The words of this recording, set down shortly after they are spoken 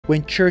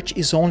When church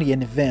is only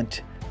an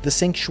event, the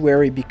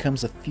sanctuary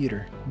becomes a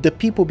theater. The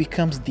people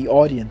becomes the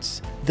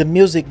audience, the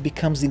music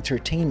becomes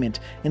entertainment,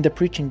 and the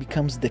preaching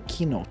becomes the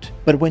keynote.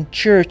 But when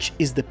church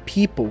is the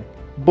people,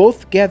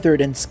 both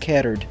gathered and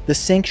scattered, the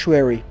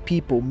sanctuary,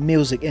 people,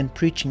 music, and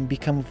preaching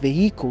become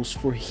vehicles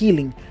for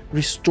healing,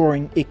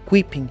 restoring,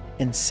 equipping,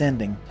 and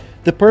sending.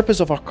 The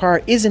purpose of a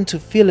car isn't to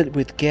fill it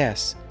with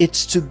gas,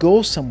 it's to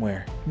go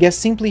somewhere. Gas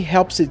simply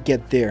helps it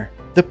get there.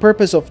 The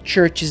purpose of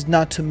church is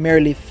not to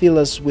merely fill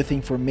us with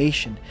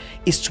information,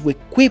 it's to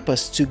equip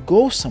us to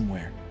go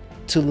somewhere,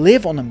 to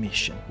live on a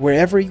mission,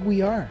 wherever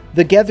we are.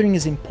 The gathering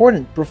is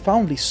important,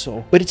 profoundly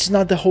so, but it's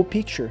not the whole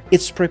picture.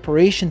 It's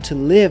preparation to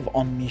live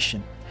on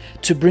mission,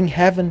 to bring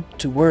heaven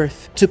to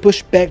earth, to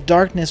push back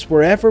darkness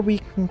wherever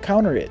we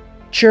encounter it.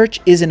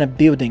 Church isn't a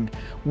building,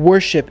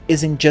 worship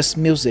isn't just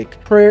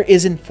music, prayer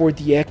isn't for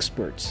the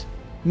experts,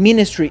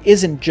 ministry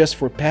isn't just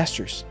for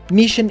pastors,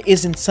 mission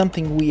isn't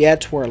something we add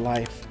to our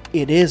life.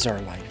 It is our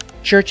life.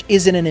 Church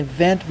isn't an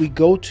event we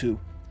go to.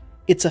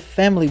 It's a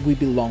family we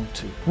belong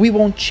to. We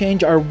won't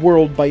change our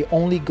world by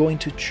only going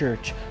to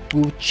church.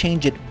 We will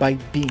change it by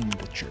being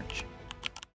the church.